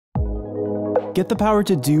Get the power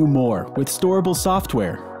to do more with Storable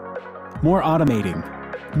software. More automating,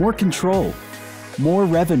 more control, more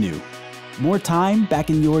revenue, more time back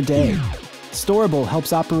in your day. Storable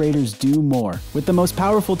helps operators do more with the most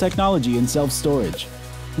powerful technology in self-storage.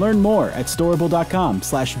 Learn more at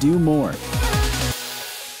storable.com/do more.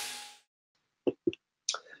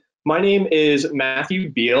 My name is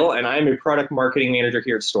Matthew Beal, and I'm a product marketing manager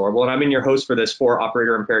here at Storable, and I'm your host for this 4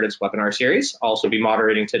 Operator Imperatives webinar series. I'll also be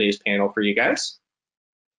moderating today's panel for you guys.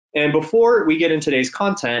 And before we get into today's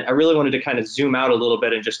content, I really wanted to kind of zoom out a little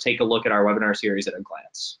bit and just take a look at our webinar series at a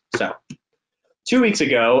glance. So 2 weeks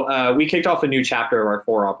ago, we kicked off a new chapter of our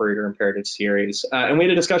 4 Operator Imperatives series, and we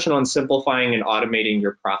had a discussion on simplifying and automating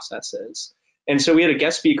your processes. And so we had a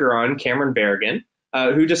guest speaker on, Cameron Berrigan,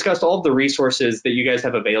 who discussed all of the resources that you guys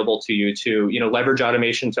have available to you to, leverage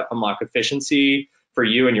automation to unlock efficiency for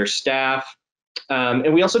you and your staff.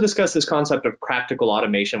 And we also discussed this concept of practical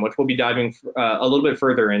automation, which we'll be diving a little bit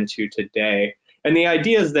further into today. And the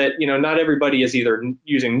idea is that, not everybody is either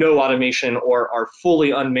using no automation or are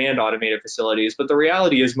fully unmanned automated facilities, but the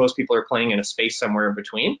reality is most people are playing in a space somewhere in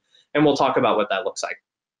between, and we'll talk about what that looks like.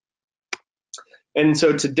 And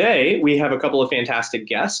so today we have a couple of fantastic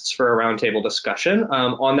guests for a roundtable discussion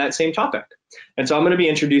on that same topic. And so I'm going to be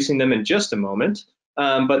introducing them in just a moment.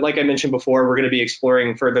 But like I mentioned before, we're going to be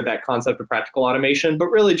exploring further that concept of practical automation, but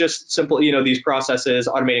really just simple, these processes,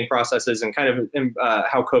 automating processes, and kind of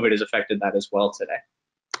how COVID has affected that as well today.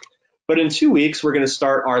 But in 2 weeks, we're going to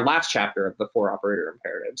start our last chapter of the 4 Operator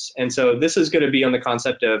Imperatives. And so this is going to be on the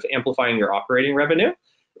concept of amplifying your operating revenue.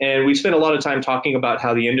 And we spent a lot of time talking about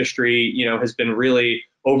how the industry, has been really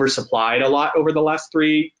oversupplied a lot over the last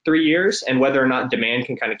three years, and whether or not demand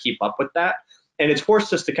can kind of keep up with that. And it's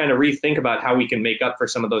forced us to kind of rethink about how we can make up for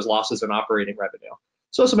some of those losses in operating revenue.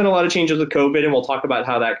 So also been a lot of changes with COVID, and we'll talk about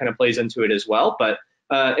how that kind of plays into it as well. But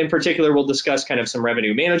in particular, we'll discuss kind of some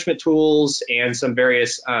revenue management tools and some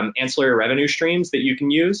various ancillary revenue streams that you can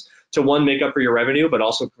use to, one, make up for your revenue, but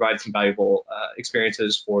also provide some valuable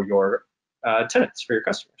experiences for your tenants, for your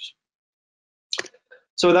customers.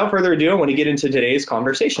 So without further ado, I want to get into today's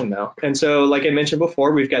conversation though. And so like I mentioned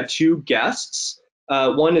before, we've got 2 guests.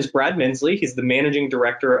 One is Brad Minsley. He's the managing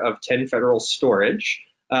director of 10 Federal Storage.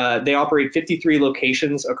 They operate 53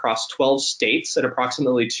 locations across 12 states at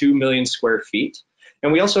approximately 2 million square feet.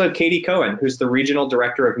 And we also have Katie Cowen, who's the regional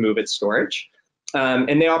director of Move It Storage.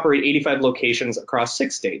 And they operate 85 locations across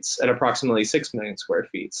 6 states at approximately 6 million square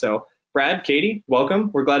feet. So Brad, Katie,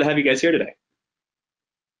 welcome. We're glad to have you guys here today.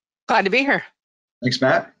 Glad to be here. Thanks,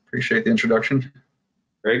 Matt. Appreciate the introduction.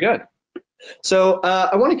 Very good. So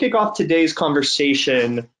I want to kick off today's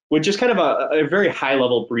conversation with just kind of a very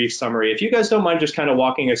high-level brief summary. If you guys don't mind just kind of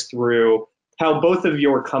walking us through how both of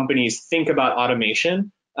your companies think about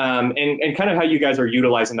automation and kind of how you guys are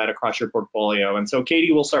utilizing that across your portfolio. And so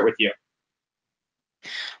Katie, we'll start with you.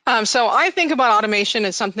 So I think about automation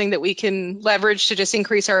as something that we can leverage to just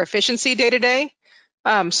increase our efficiency day to day.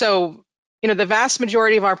 So, the vast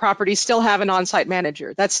majority of our properties still have an on-site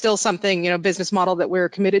manager. That's still something, business model that we're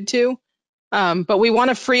committed to. But we want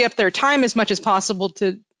to free up their time as much as possible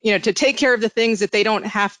to, to take care of the things that they don't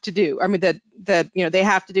have to do. I mean, that they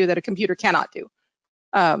have to do that a computer cannot do.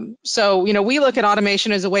 So, we look at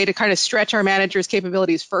automation as a way to kind of stretch our managers'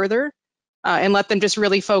 capabilities further. And let them just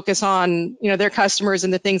really focus on, their customers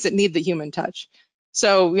and the things that need the human touch.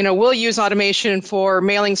 So, we'll use automation for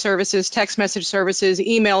mailing services, text message services,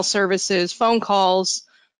 email services, phone calls,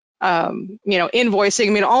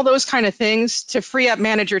 invoicing, all those kind of things to free up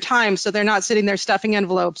manager time so they're not sitting there stuffing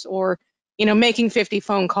envelopes or, making 50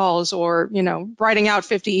 phone calls or, writing out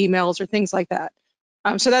 50 emails or things like that.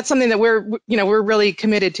 So that's something that we're really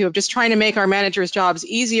committed to, of just trying to make our managers' jobs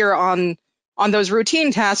easier on those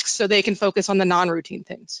routine tasks so they can focus on the non-routine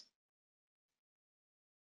things.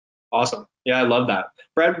 Awesome. Yeah, I love that.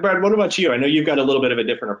 Brad, what about you? I know you've got a little bit of a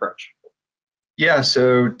different approach. Yeah,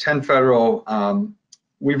 so 10 Federal,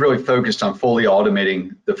 we've really focused on fully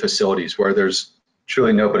automating the facilities where there's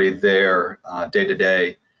truly nobody there day to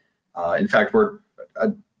day. In fact,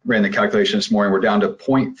 I ran the calculation this morning, we're down to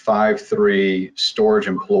 0.53 storage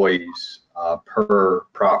employees per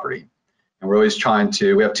property. And we're always trying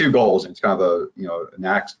to, we have 2 goals. It's kind of an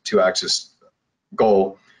 2-axis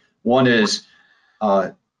goal. One is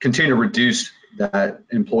continue to reduce that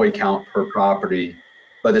employee count per property,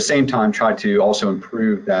 but at the same time, try to also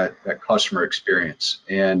improve that customer experience.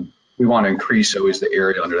 And we want to increase always the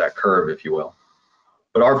area under that curve, if you will.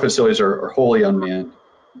 But our facilities are wholly unmanned.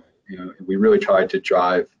 We really try to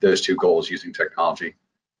drive those 2 goals using technology.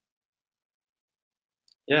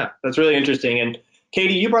 Yeah, that's really interesting. And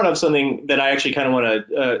Katie, you brought up something that I actually kind of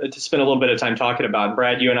want to spend a little bit of time talking about.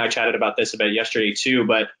 Brad, you and I chatted about this a bit yesterday too,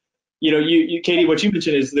 but Katie, what you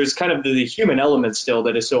mentioned is there's kind of the human element still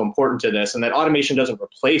that is so important to this, and that automation doesn't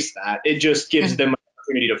replace that. It just gives them an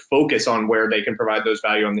opportunity to focus on where they can provide those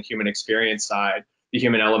value on the human experience side, the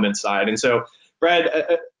human element side. And so,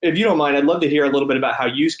 Brad, if you don't mind, I'd love to hear a little bit about how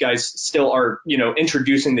you guys still are,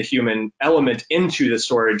 introducing the human element into the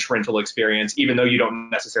storage rental experience, even though you don't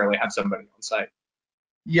necessarily have somebody on site.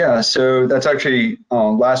 Yeah, so that's actually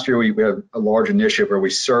last year we had a large initiative where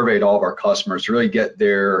we surveyed all of our customers to really get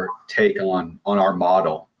their take on our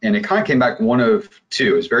model, and it kind of came back one of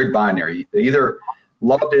two. It's very binary. They either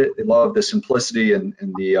loved it, they loved the simplicity and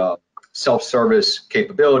the self-service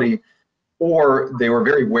capability, or they were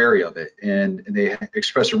very wary of it, and they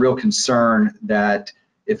expressed a real concern that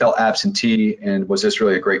it felt absentee, and was this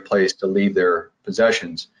really a great place to leave their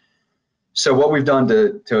possessions. So what we've done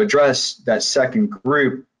to address that second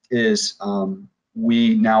group is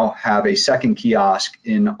we now have a second kiosk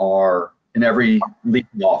in every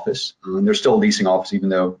leasing office. There's still a leasing office even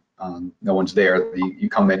though no one's there. You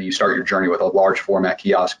come in and you start your journey with a large format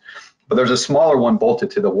kiosk. But there's a smaller one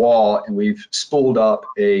bolted to the wall, and we've spooled up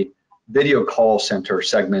a video call center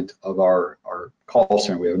segment of our call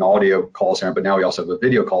center. We have an audio call center, but now we also have a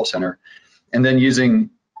video call center. And then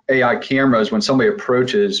using AI cameras, when somebody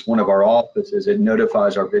approaches one of our offices, it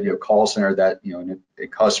notifies our video call center that a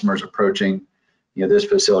customer is approaching this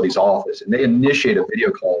facility's office, and they initiate a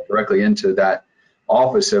video call directly into that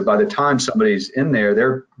office. So by the time somebody's in there,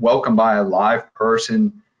 they're welcomed by a live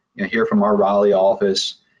person, here from our Raleigh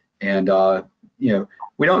office, and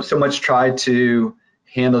we don't so much try to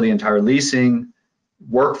handle the entire leasing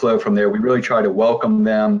workflow from there. We really try to welcome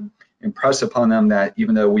them, impress upon them that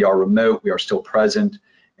even though we are remote, we are still present,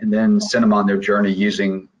 and then send them on their journey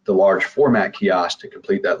using the large format kiosk to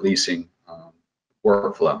complete that leasing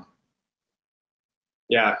workflow.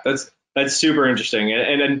 Yeah, that's super interesting.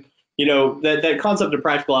 And then, that concept of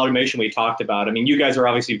practical automation we talked about, I mean, you guys are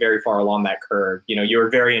obviously very far along that curve. You're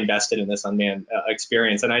very invested in this unmanned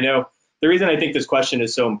experience. And I know the reason I think this question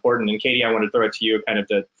is so important, and Katie, I want to throw it to you kind of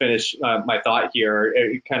to finish my thought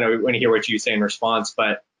here, kind of want to hear what you say in response,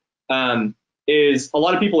 but is a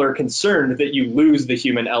lot of people are concerned that you lose the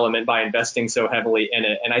human element by investing so heavily in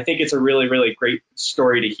it. And I think it's a really, really great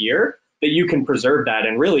story to hear that you can preserve that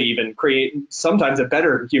and really even create sometimes a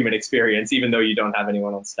better human experience, even though you don't have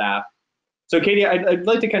anyone on staff. So Katie, I'd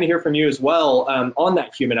like to kind of hear from you as well on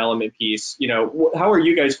that human element piece. How are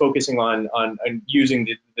you guys focusing on using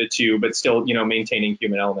the two, but still, maintaining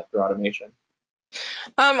human element through automation?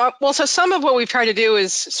 Well, so some of what we've tried to do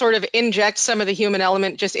is sort of inject some of the human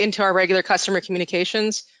element just into our regular customer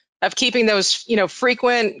communications, of keeping those,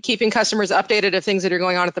 frequent, keeping customers updated of things that are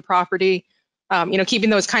going on at the property, keeping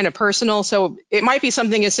those kind of personal. So it might be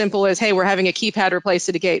something as simple as, hey, we're having a keypad replaced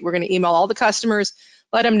at a gate. We're going to email all the customers,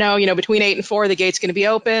 let them know, between 8 and 4, the gate's going to be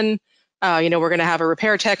open. We're going to have a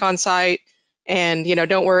repair tech on site, and,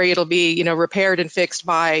 don't worry, it'll be, repaired and fixed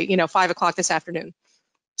by, 5 o'clock this afternoon.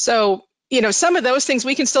 So, some of those things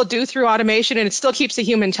we can still do through automation, and it still keeps the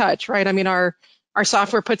human touch, right? I mean, our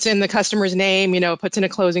software puts in the customer's name, puts in a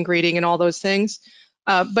closing greeting and all those things.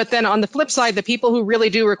 But then on the flip side, the people who really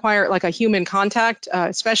do require like a human contact,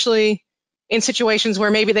 especially in situations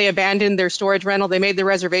where maybe they abandoned their storage rental, they made the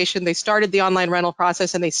reservation, they started the online rental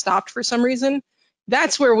process, and they stopped for some reason,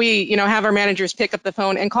 that's where we, have our managers pick up the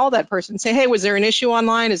phone and call that person and say, hey, was there an issue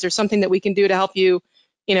online? Is there something that we can do to help you,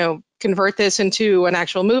 convert this into an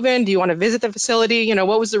actual move-in? Do you want to visit the facility?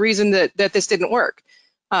 What was the reason that this didn't work?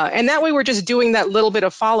 And that way we're just doing that little bit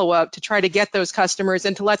of follow-up to try to get those customers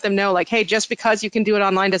and to let them know, like, hey, just because you can do it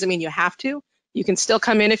online doesn't mean you have to. You can still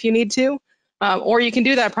come in if you need to, or you can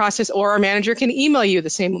do that process, or our manager can email you the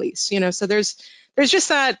same lease. So there's just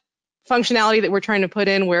that functionality that we're trying to put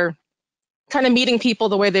in where kind of meeting people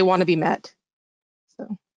the way they want to be met.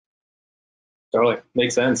 So totally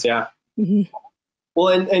makes sense. Yeah. Mm-hmm. Well,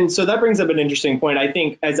 and so that brings up an interesting point. I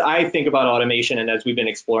think as I think about automation and as we've been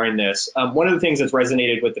exploring this, one of the things that's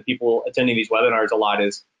resonated with the people attending these webinars a lot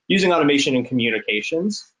is using automation in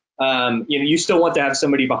communications. You still want to have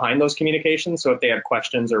somebody behind those communications, so if they have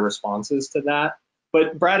questions or responses to that.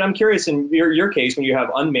 But Brad, I'm curious, in your case, when you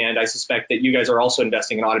have unmanned, I suspect that you guys are also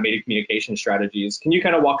investing in automated communication strategies. Can you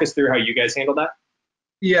kind of walk us through how you guys handle that?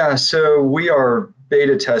 Yeah, so we are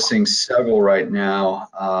beta testing several right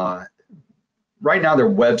now. Right now, they're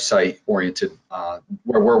website oriented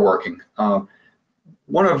where we're working.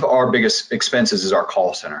 One of our biggest expenses is our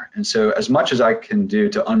call center. And so as much as I can do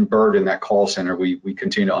to unburden that call center, we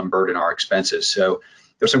continue to unburden our expenses. So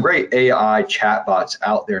there's some great AI chatbots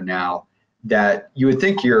out there now that you would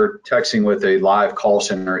think you're texting with a live call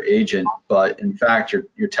center agent, but in fact,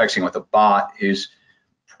 you're texting with a bot who's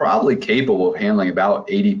probably capable of handling about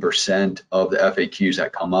 80% of the FAQs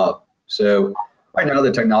that come up. So right now,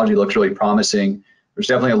 the technology looks really promising. There's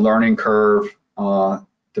definitely a learning curve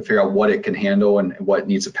to figure out what it can handle and what it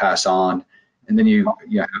needs to pass on. And then you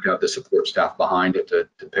have to have the support staff behind it to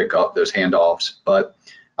pick up those handoffs. But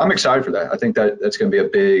I'm excited for that. I think that's going to be a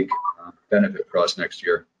big benefit for us next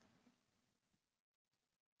year.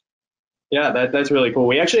 Yeah, that's really cool.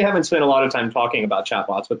 We actually haven't spent a lot of time talking about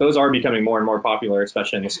chatbots, but those are becoming more and more popular,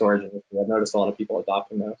 especially in the storage industry. I've noticed a lot of people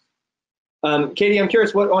adopting those. Katie, I'm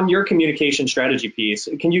curious, what on your communication strategy piece,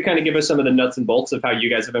 can you kind of give us some of the nuts and bolts of how you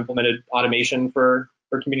guys have implemented automation for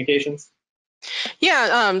communications?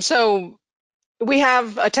 Yeah, so we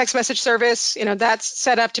have a text message service, that's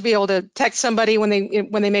set up to be able to text somebody when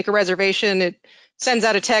they make a reservation. It sends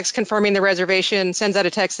out a text confirming the reservation, sends out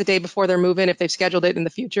a text the day before they're moving if they've scheduled it in the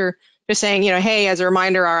future, just saying, hey, as a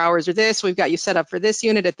reminder, our hours are this, we've got you set up for this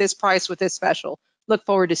unit at this price with this special. Look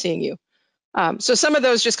forward to seeing you. So some of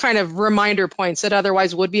those just kind of reminder points that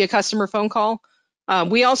otherwise would be a customer phone call.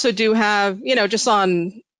 We also do have, just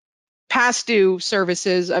on past due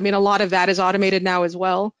services, a lot of that is automated now as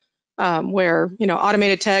well, where,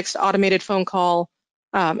 automated text, automated phone call,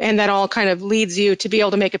 and that all kind of leads you to be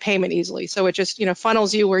able to make a payment easily. So it just,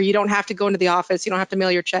 funnels you where you don't have to go into the office, you don't have to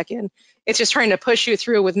mail your check in. It's just trying to push you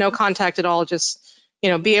through with no contact at all, just,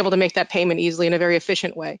 be able to make that payment easily in a very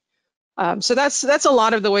efficient way. So that's a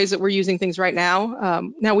lot of the ways that we're using things right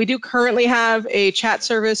now. Now we do currently have a chat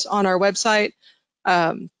service on our website,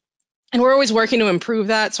 and we're always working to improve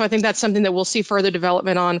that. So I think that's something that we'll see further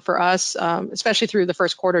development on for us, especially through the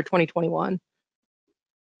first quarter of 2021.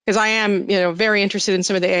 Because I am, very interested in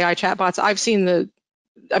some of the AI chatbots. I've seen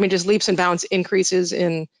just leaps and bounds increases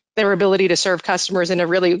in their ability to serve customers in a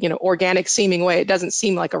really, organic seeming way. It doesn't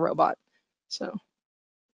seem like a robot. So.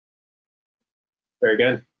 Very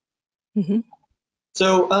good. Mm-hmm.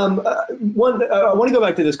 So I want to go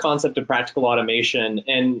back to this concept of practical automation,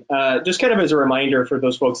 and just kind of as a reminder for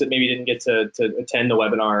those folks that maybe didn't get to attend the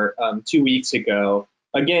webinar 2 weeks ago.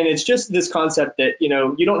 Again, it's just this concept that,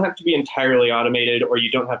 you don't have to be entirely automated, or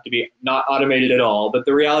you don't have to be not automated at all. But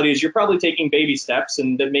the reality is you're probably taking baby steps,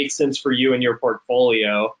 and that makes sense for you and your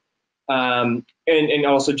portfolio. And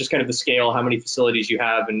also just kind of the scale, how many facilities you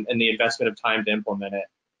have, and the investment of time to implement it.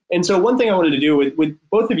 And so one thing I wanted to do with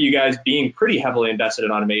both of you guys being pretty heavily invested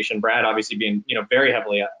in automation, Brad obviously being, very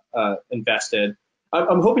heavily invested,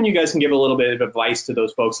 I'm hoping you guys can give a little bit of advice to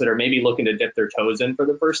those folks that are maybe looking to dip their toes in for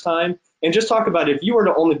the first time, and just talk about if you were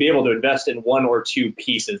to only be able to invest in one or two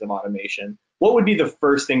pieces of automation, what would be the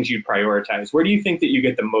first things you'd prioritize? Where do you think that you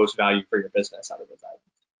get the most value for your business out of those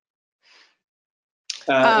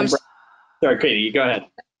items? Sorry, Katie, go ahead.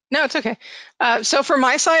 No, it's okay. So from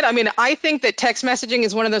my side, I think that text messaging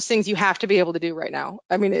is one of those things you have to be able to do right now.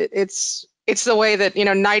 It's the way that,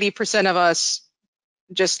 90% of us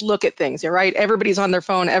just look at things, right? Everybody's on their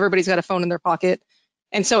phone. Everybody's got a phone in their pocket.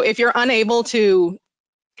 And so if you're unable to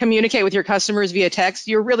communicate with your customers via text,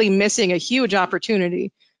 you're really missing a huge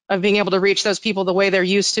opportunity of being able to reach those people the way they're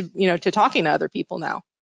used to, to talking to other people now,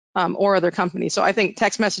 or other companies. So I think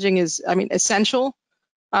text messaging is, essential.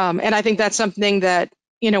 And I think that's something that,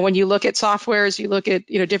 when you look at softwares, you look at,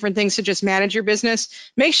 different things to just manage your business,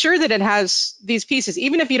 make sure that it has these pieces,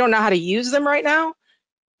 even if you don't know how to use them right now.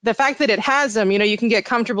 The fact that it has them, you can get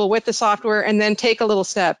comfortable with the software and then take a little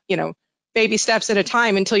step, baby steps at a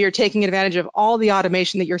time until you're taking advantage of all the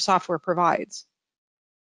automation that your software provides.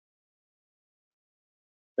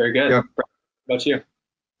 Very good. Yeah. How about you?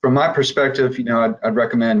 From my perspective, I'd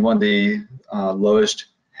recommend one of the lowest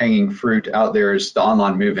hanging fruit out there is the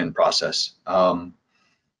online move-in process.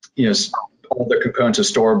 All the components of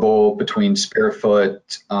Storable, between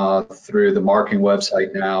Sparefoot through the marketing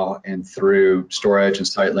website now and through StoreEdge and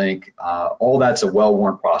SiteLink, all that's a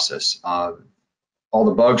well-worn process. All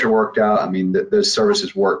the bugs are worked out. Those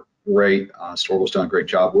services work great. Storable's done a great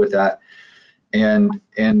job with that. And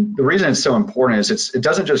the reason it's so important is it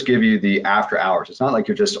doesn't just give you the after hours. It's not like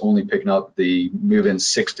you're just only picking up the move-in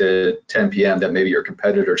 6 to 10 p.m. that maybe your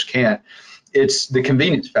competitors can't. It's the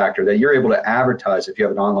convenience factor that you're able to advertise if you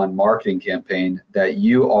have an online marketing campaign that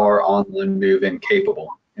you are online move-in capable.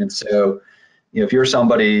 And so, if you're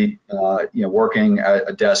somebody, working at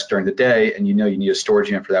a desk during the day and you need a storage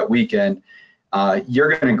unit for that weekend, you're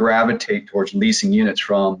going to gravitate towards leasing units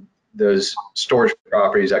from those storage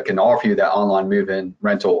properties that can offer you that online move-in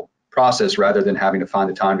rental process rather than having to find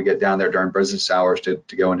the time to get down there during business hours to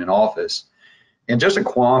go in an office. And just to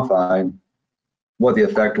quantify what the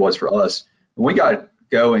effect was for us, when we got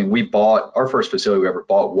going, our first facility we ever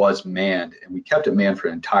bought was manned, and we kept it manned for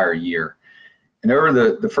an entire year. And over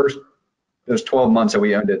the first, those 12 months that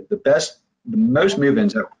we owned it, the most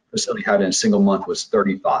move-ins that facility had in a single month was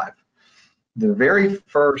 35. The very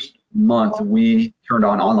first month we turned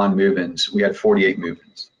on online move-ins, we had 48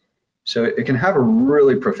 move-ins. So it can have a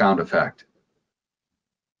really profound effect.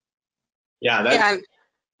 Yeah, that's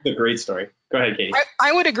a great story. Go ahead, Katie.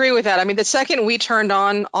 I would agree with that. I mean, the second we turned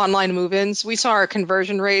on online move-ins, we saw our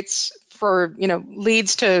conversion rates for,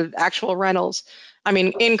 leads to actual rentals,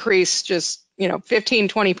 increase just, 15,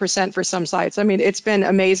 20% for some sites. I mean, it's been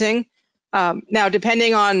amazing. Now,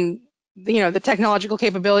 depending on, the technological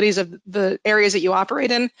capabilities of the areas that you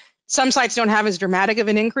operate in, some sites don't have as dramatic of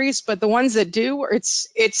an increase, but the ones that do, it's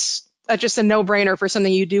just a no-brainer for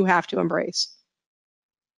something you do have to embrace.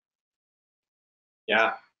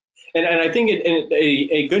 Yeah. And I think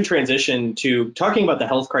a good transition to talking about the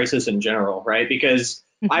health crisis in general, right? Because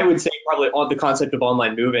I would say probably on the concept of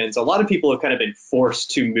online move-ins, a lot of people have kind of been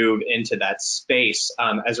forced to move into that space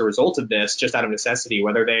as a result of this, just out of necessity,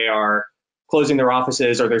 whether they are closing their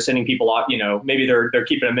offices or they're sending people off, maybe they're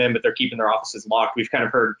keeping them in, but they're keeping their offices locked. We've kind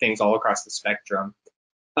of heard things all across the spectrum.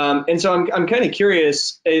 And so I'm kind of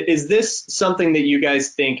curious, is this something that you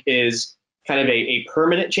guys think is kind of a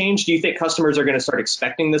permanent change? Do you think customers are going to start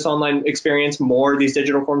expecting this online experience more, these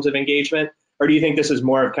digital forms of engagement? Or do you think this is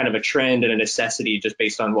more of kind of a trend and a necessity just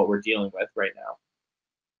based on what we're dealing with right now?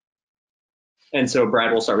 And so,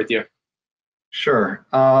 Brad, we'll start with you. Sure.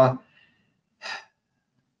 I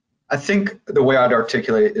think the way I'd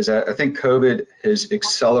articulate it is that I think COVID has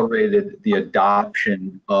accelerated the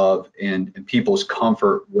adoption of and people's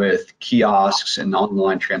comfort with kiosks and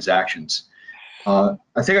online transactions. I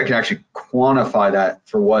think I can actually quantify that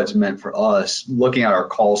for what it's meant for us looking at our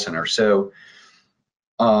call center. So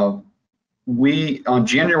on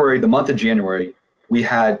January, the month of January, we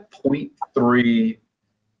had 0.3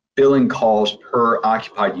 billing calls per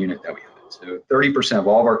occupied unit that we had. So 30% of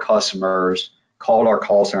all of our customers called our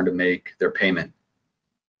call center to make their payment.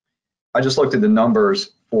 I just looked at the numbers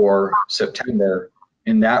for September,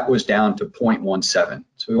 and that was down to 0.17.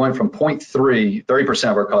 So we went from 0.3, 30%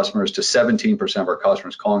 of our customers, to 17% of our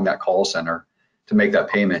customers calling that call center to make that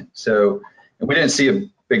payment. So and we didn't see a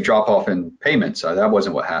big drop off in payments. So that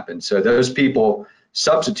wasn't what happened. So those people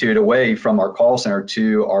substitute away from our call center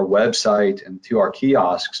to our website and to our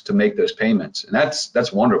kiosks to make those payments. And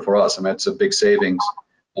that's wonderful for us. I mean, it's a big savings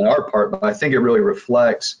on our part, but I think it really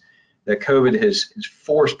reflects that COVID has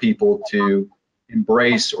forced people to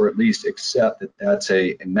embrace or at least accept that that's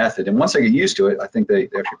a method. And once they get used to it, I think they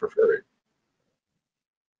actually prefer it.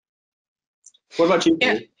 What about you?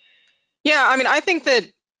 Yeah, I mean, I think that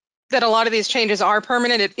a lot of these changes are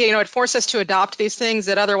permanent. It forced us to adopt these things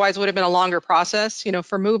that otherwise would have been a longer process.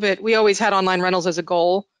 For Move It, we always had online rentals as a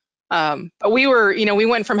goal. But we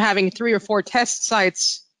went from having 3 or 4 test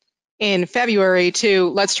sites in February to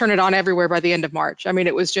let's turn it on everywhere by the end of March. I mean,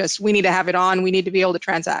 it was just, we need to have it on, we need to be able to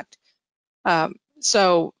transact.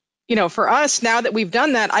 So, for us, now that we've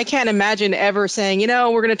done that, I can't imagine ever saying,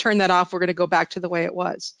 we're going to turn that off, we're going to go back to the way it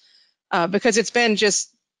was. Because it's been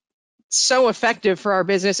just so effective for our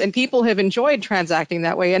business, and people have enjoyed transacting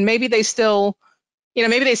that way. And maybe they still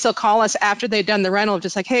call us after they've done the rental,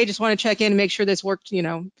 just like, hey, just want to check in and make sure this worked.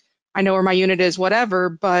 I know where my unit is, whatever.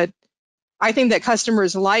 But I think that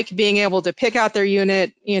customers like being able to pick out their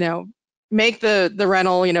unit, make the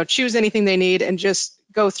rental, choose anything they need and just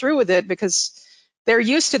go through with it, because they're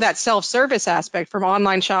used to that self-service aspect from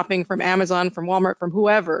online shopping, from Amazon, from Walmart, from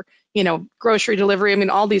whoever, grocery delivery. I mean,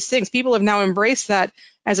 all these things. People have now embraced that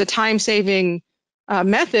as a time-saving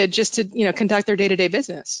method just to, conduct their day-to-day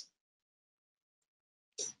business.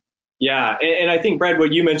 Yeah, and I think, Brad,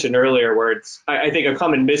 what you mentioned earlier, where it's, I think a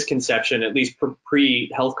common misconception, at least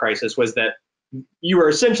pre-health crisis, was that you were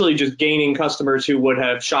essentially just gaining customers who would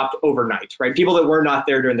have shopped overnight, right? People that were not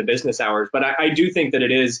there during the business hours. But I do think that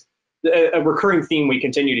it is a recurring theme we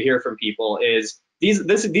continue to hear from people is these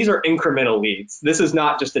are incremental leads. This is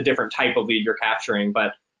not just a different type of lead you're capturing,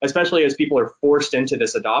 but especially as people are forced into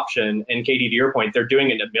this adoption, and Katie, to your point, they're doing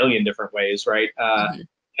it in a million different ways, right?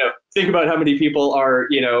 Think about how many people are,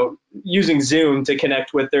 using Zoom to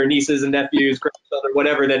connect with their nieces and nephews, grandchildren,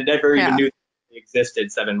 whatever, that never even knew they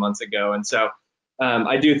existed 7 months ago. And so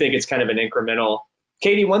I do think it's kind of an incremental.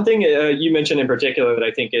 Katie, one thing you mentioned in particular that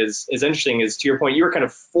I think is interesting is, to your point, you were kind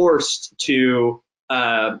of forced to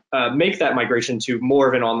make that migration to more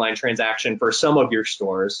of an online transaction for some of your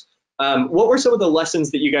stores. What were some of the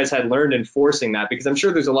lessons that you guys had learned in forcing that? Because I'm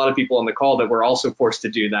sure there's a lot of people on the call that were also forced to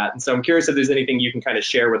do that. And so I'm curious if there's anything you can kind of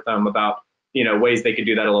share with them about, ways they could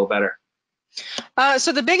do that a little better.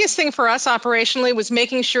 So the biggest thing for us operationally was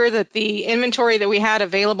making sure that the inventory that we had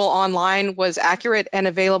available online was accurate and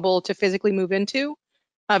available to physically move into,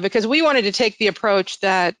 because we wanted to take the approach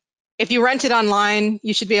that if you rent it online,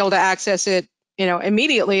 you should be able to access it,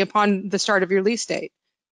 immediately upon the start of your lease date.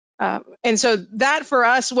 And so that for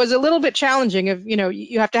us was a little bit challenging.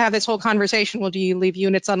 You have to have this whole conversation. Well, do you leave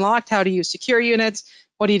units unlocked? How do you secure units?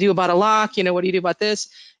 What do you do about a lock? What do you do about this?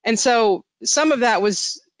 And so some of that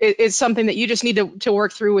is something that you just need to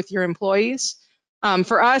work through with your employees.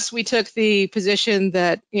 For us, we took the position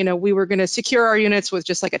that, we were going to secure our units with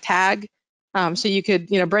just like a tag. So you could,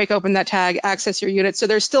 break open that tag, access your unit. So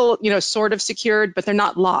they're still, sort of secured, but they're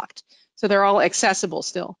not locked. So they're all accessible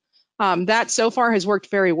still. That so far has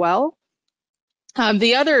worked very well.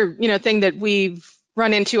 The other, thing that we've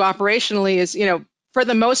run into operationally is, for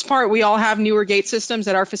the most part, we all have newer gate systems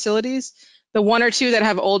at our facilities. The one or two that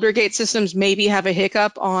have older gate systems maybe have a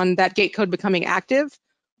hiccup on that gate code becoming active,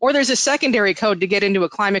 or there's a secondary code to get into a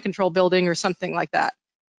climate control building or something like that.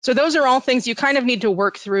 So those are all things you kind of need to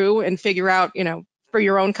work through and figure out, for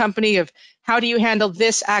your own company of how do you handle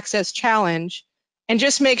this access challenge, and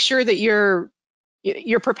just make sure that you're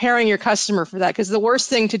preparing your customer for that, because the worst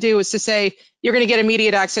thing to do is to say you're going to get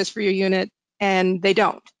immediate access for your unit and they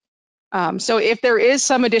don't. So if there is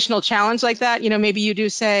some additional challenge like that, maybe you do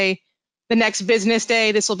say the next business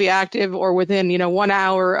day this will be active, or within 1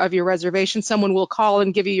 hour of your reservation someone will call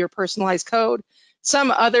and give you your personalized code,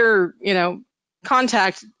 some other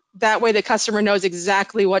contact. That way the customer knows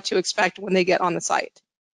exactly what to expect when they get on the site.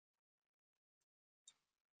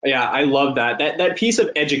 Yeah, I love that. That piece of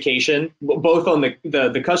education, both on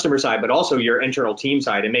the customer side, but also your internal team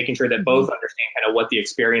side, and making sure that both understand kind of what the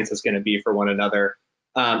experience is going to be for one another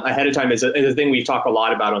ahead of time is a thing we talk a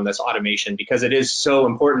lot about on this automation, because it is so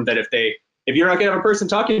important that if you're not going to have a person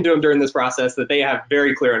talking to them during this process, that they have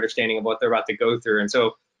very clear understanding of what they're about to go through. And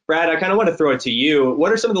so, Brad, I kind of want to throw it to you.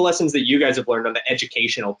 What are some of the lessons that you guys have learned on the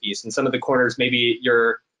educational piece, and some of the corners maybe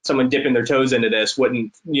someone dipping their toes into this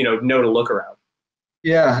wouldn't know to look around?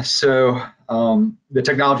 Yeah, so the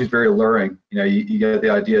technology is very alluring. You get the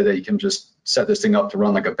idea that you can just set this thing up to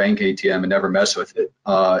run like a bank ATM and never mess with it.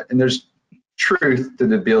 And there's truth to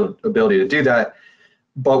the ability to do that.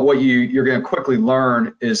 But what you're going to quickly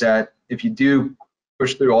learn is that if you do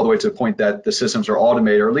push through all the way to the point that the systems are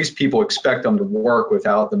automated, or at least people expect them to work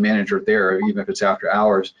without the manager there, even if it's after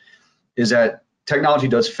hours, is that technology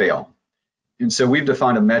does fail. And so we've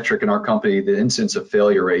defined a metric in our company, the incidence of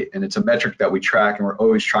failure rate, and it's a metric that we track, and we're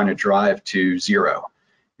always trying to drive to zero.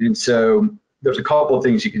 And so there's a couple of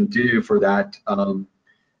things you can do for that.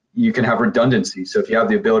 You can have redundancy. So if you have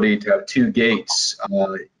the ability to have two gates,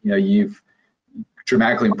 you've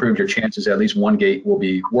dramatically improved your chances that at least one gate will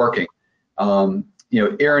be working.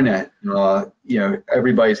 Internet,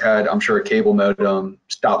 everybody's had, I'm sure, a cable modem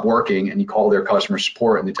stop working, and you call their customer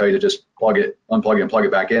support and they tell you to just unplug it, and plug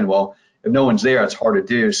it back in. Well, if no one's there, it's hard to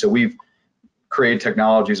do. So we've created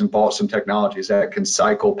technologies and bought some technologies that can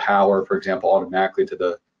cycle power, for example, automatically to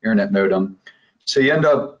the internet modem. So you end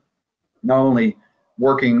up not only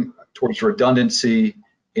working towards redundancy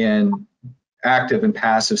in active and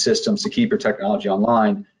passive systems to keep your technology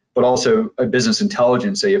online, but also a business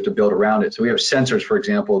intelligence that you have to build around it. So we have sensors, for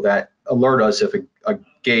example, that alert us if a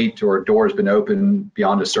gate or a door has been opened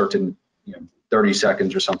beyond a certain 30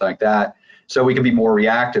 seconds or something like that. So we can be more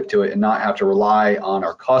reactive to it and not have to rely on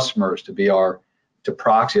our customers to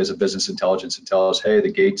proxy as a business intelligence and tell us, hey,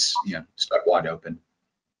 the gate's stuck wide open.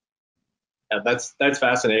 Yeah, that's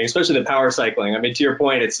fascinating, especially the power cycling. I mean, to your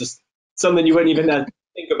point, it's just something you wouldn't even have to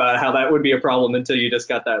think about how that would be a problem until you just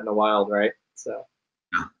got that in the wild, right? So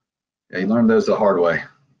yeah, you learn those the hard way.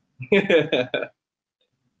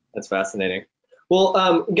 That's fascinating.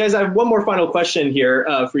 Well, guys, I have one more final question here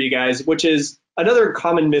for you guys, which is another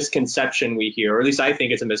common misconception we hear, or at least I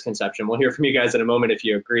think it's a misconception. We'll hear from you guys in a moment if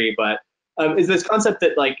you agree, but is this concept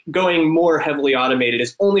that like going more heavily automated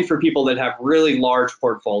is only for people that have really large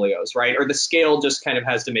portfolios, right? Or the scale just kind of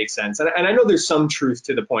has to make sense. And I know there's some truth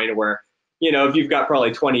to the point where, if you've got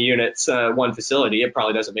probably 20 units, one facility, it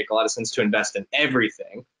probably doesn't make a lot of sense to invest in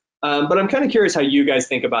everything. But I'm kind of curious how you guys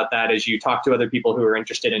think about that as you talk to other people who are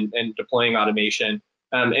interested in deploying automation,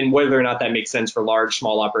 and whether or not that makes sense for large,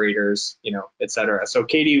 small operators, et cetera. So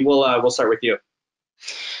Katie, we'll start with you.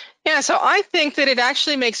 Yeah, so I think that it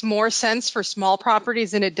actually makes more sense for small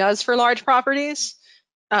properties than it does for large properties,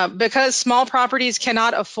 because small properties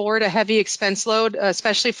cannot afford a heavy expense load,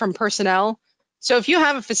 especially from personnel. So if you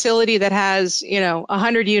have a facility that has,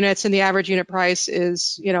 100 units and the average unit price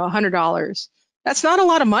is, $100, that's not a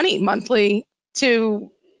lot of money monthly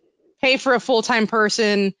to pay for a full-time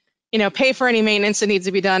person, pay for any maintenance that needs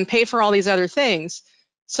to be done, pay for all these other things.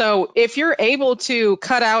 So if you're able to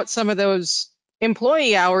cut out some of those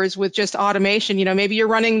employee hours with just automation, maybe you're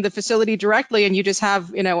running the facility directly and you just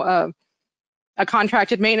have, a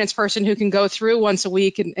contracted maintenance person who can go through once a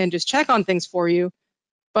week and just check on things for you.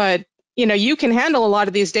 But, you can handle a lot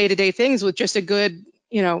of these day-to-day things with just a good,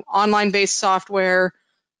 online-based software.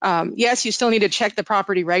 Yes, you still need to check the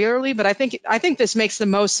property regularly, but I think this makes the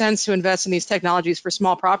most sense to invest in these technologies for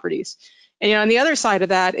small properties. And, on the other side of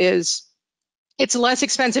that is it's less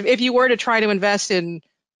expensive if you were to try to invest in,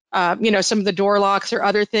 some of the door locks or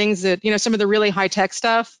other things that, some of the really high-tech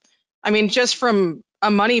stuff. I mean, just from a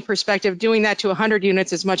money perspective, doing that to 100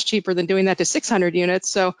 units is much cheaper than doing that to 600 units.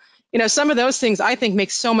 So, some of those things I think make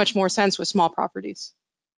so much more sense with small properties.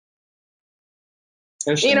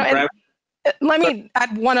 And let me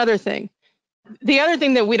add one other thing. The other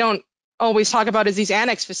thing that we don't always talk about is these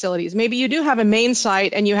annex facilities. Maybe you do have a main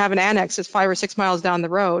site and you have an annex that's 5 or 6 miles down the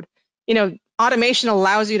road. Automation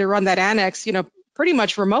allows you to run that annex, pretty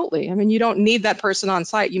much remotely. I mean, you don't need that person on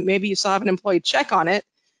site. Maybe you still have an employee check on it,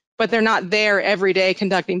 but they're not there every day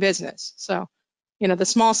conducting business. So, the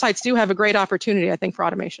small sites do have a great opportunity, I think, for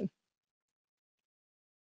automation.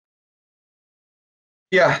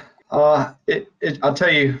 Yeah, I'll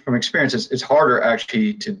tell you from experience, it's harder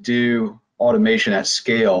actually to do automation at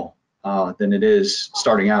scale than it is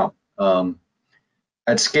starting out.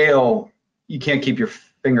 At scale, you can't keep your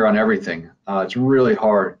finger on everything. It's really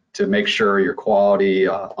hard to make sure your quality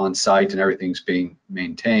on site and everything's being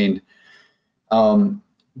maintained.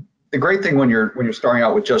 The great thing when you're starting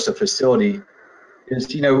out with just a facility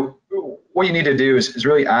is, what you need to do is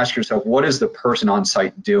really ask yourself, what is the person on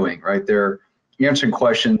site doing, right? They're answering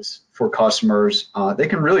questions for customers. They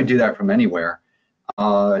can really do that from anywhere.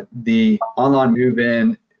 The online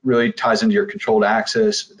move-in really ties into your controlled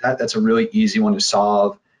access. That's a really easy one to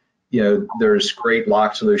solve. There's great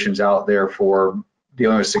lock solutions out there for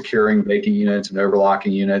dealing with securing vacant units and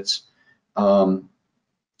overlocking units.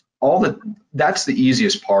 That's the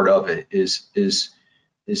easiest part of it is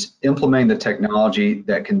implementing the technology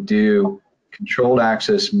that can do controlled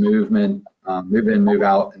access movement, move in, move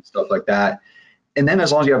out, and stuff like that. And then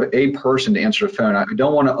as long as you have a person to answer the phone, I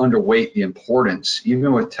don't want to underweight the importance,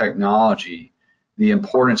 even with technology, the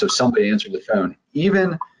importance of somebody answering the phone.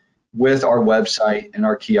 Even with our website and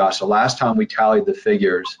our kiosk, the last time we tallied the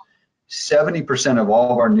figures, 70% of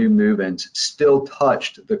all of our new move-ins still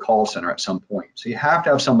touched the call center at some point. So you have to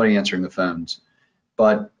have somebody answering the phones,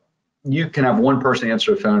 but you can have one person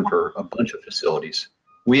answer the phone for a bunch of facilities.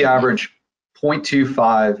 We average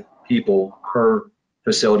 0.25 people per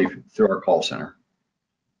facility through our call center.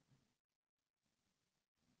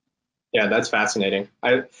 Yeah, that's fascinating.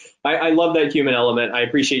 I love that human element. I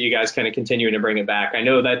appreciate you guys kind of continuing to bring it back. I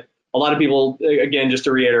know that a lot of people, again, just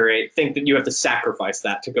to reiterate, think that you have to sacrifice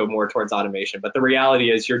that to go more towards automation. But the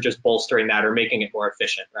reality is you're just bolstering that or making it more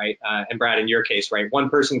efficient, right? And Brad, in your case, right, one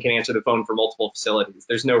person can answer the phone for multiple facilities.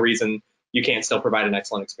 There's no reason you can't still provide an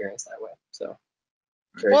excellent experience that way. So,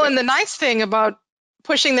 well, and the nice thing about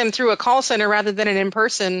pushing them through a call center rather than an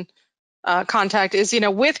in-person contact is,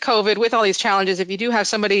 with COVID, with all these challenges, if you do have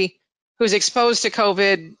somebody who's exposed to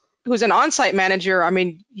COVID, who's an on-site manager, I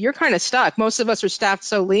mean, you're kind of stuck. Most of us are staffed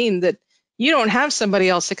so lean that you don't have somebody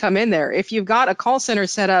else to come in there. If you've got a call center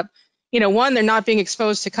set up, one, they're not being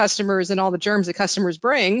exposed to customers and all the germs that customers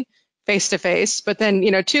bring face-to-face. But then,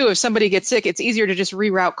 two, if somebody gets sick, it's easier to just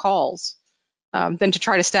reroute calls than to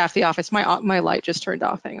try to staff the office. My light just turned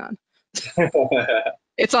off. Hang on.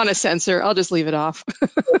 It's on a sensor. I'll just leave it off.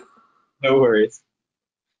 No worries.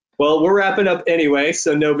 Well, we're wrapping up anyway,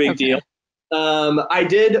 so no big deal. I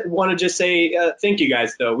did want to just say thank you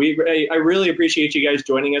guys, though. I really appreciate you guys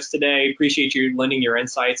joining us today. Appreciate you lending your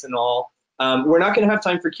insights and all. We're not going to have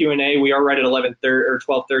time for Q&A. We are right at 11:30 or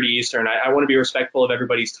 12:30 Eastern. I want to be respectful of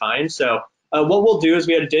everybody's time. So what we'll do is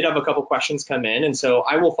we did have a couple questions come in, and so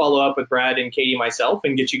I will follow up with Brad and Katie myself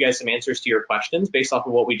and get you guys some answers to your questions based off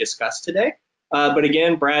of what we discussed today. But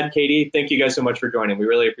again, Brad, Katie, thank you guys so much for joining. We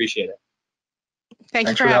really appreciate it.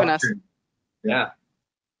 Thanks for having us. Yeah.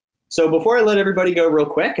 So before I let everybody go real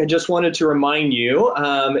quick, I just wanted to remind you,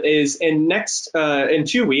 in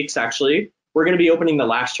 2 weeks, actually, we're going to be opening the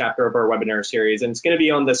last chapter of our webinar series, and it's going to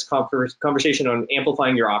be on this conversation on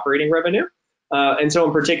amplifying your operating revenue. And so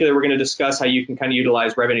in particular, we're going to discuss how you can kind of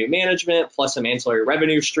utilize revenue management plus some ancillary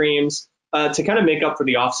revenue streams to kind of make up for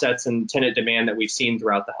the offsets and tenant demand that we've seen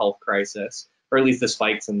throughout the health crisis, or at least the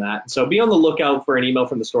spikes in that. So be on the lookout for an email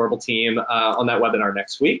from the Storable team on that webinar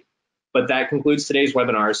next week. But that concludes today's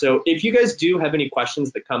webinar. So if you guys do have any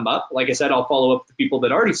questions that come up, like I said, I'll follow up with the people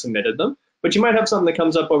that already submitted them, but you might have something that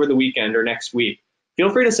comes up over the weekend or next week. feel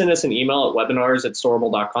free to send us an email at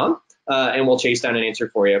webinars@storable.com, and we'll chase down an answer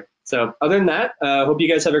for you. So other than that, hope you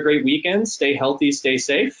guys have a great weekend. Stay healthy, stay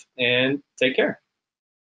safe, and take care.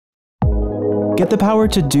 Get the power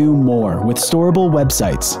to do more with Storable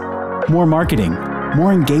websites. More marketing,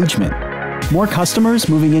 more engagement, more customers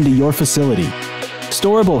moving into your facility.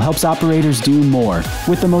 Storable helps operators do more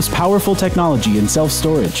with the most powerful technology in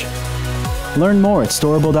self-storage. Learn more at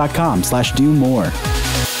storable.com/do more.